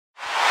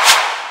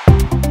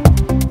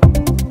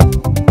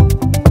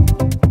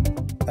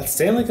At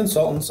Stanley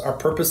Consultants, our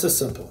purpose is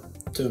simple: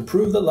 to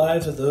improve the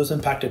lives of those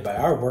impacted by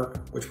our work,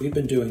 which we've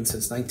been doing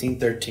since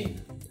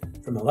 1913.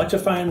 From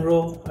electrifying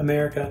rural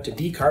America to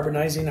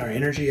decarbonizing our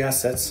energy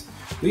assets,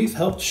 we've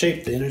helped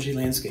shape the energy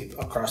landscape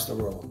across the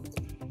world.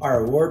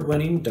 Our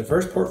award-winning,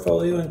 diverse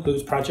portfolio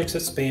includes projects that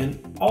span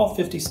all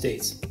 50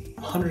 states,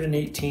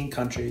 118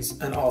 countries,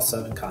 and all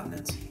 7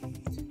 continents.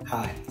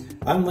 Hi,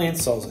 I'm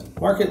Lance Sulzan,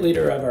 market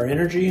leader of our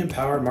energy and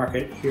power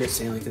market here at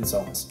Stanley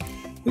Consultants.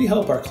 We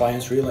help our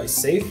clients realize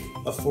safe,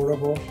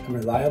 affordable, and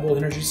reliable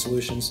energy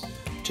solutions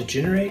to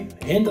generate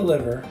and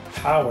deliver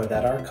power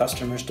that our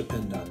customers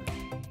depend on.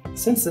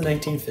 Since the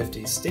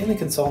 1950s, Stanley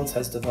Consultants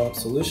has developed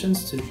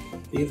solutions to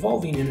the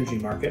evolving energy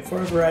market for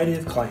a variety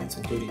of clients,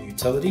 including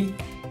utility,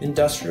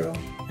 industrial,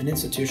 and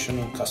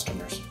institutional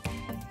customers.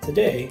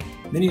 Today,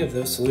 many of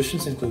those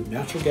solutions include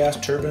natural gas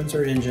turbines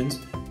or engines,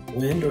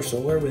 wind or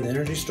solar with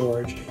energy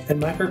storage,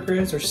 and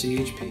microgrids or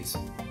CHPs.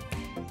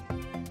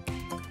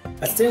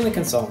 At Stanley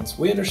Consultants,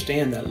 we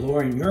understand that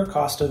lowering your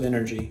cost of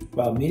energy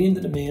while meeting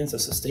the demands of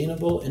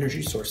sustainable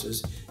energy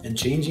sources and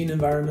changing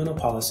environmental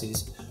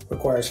policies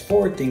requires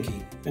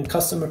forward-thinking and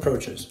custom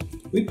approaches.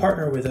 We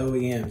partner with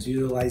OEMs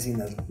utilizing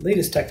the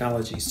latest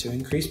technologies to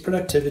increase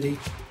productivity,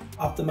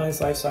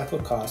 optimize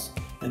lifecycle costs,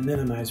 and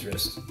minimize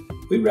risks.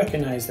 We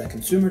recognize that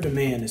consumer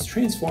demand is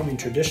transforming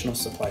traditional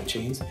supply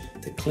chains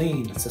to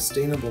clean,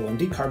 sustainable, and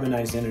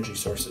decarbonized energy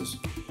sources.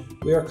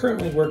 We are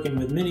currently working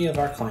with many of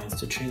our clients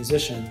to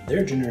transition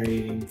their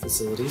generating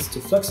facilities to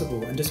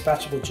flexible and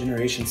dispatchable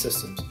generation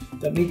systems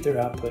that meet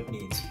their output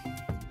needs.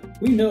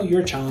 We know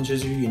your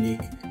challenges are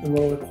unique and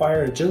will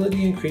require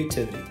agility and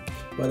creativity.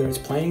 Whether it's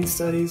planning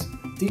studies,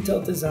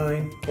 detailed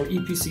design, or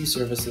EPC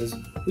services,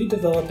 we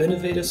develop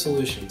innovative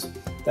solutions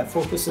that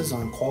focuses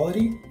on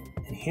quality,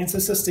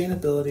 enhances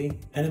sustainability,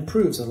 and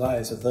improves the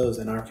lives of those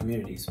in our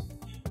communities.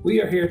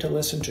 We are here to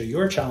listen to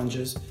your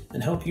challenges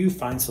and help you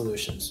find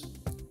solutions.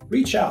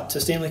 Reach out to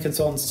Stanley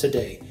Consultants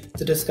today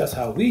to discuss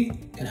how we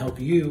can help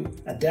you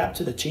adapt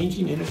to the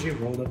changing energy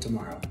world of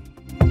tomorrow.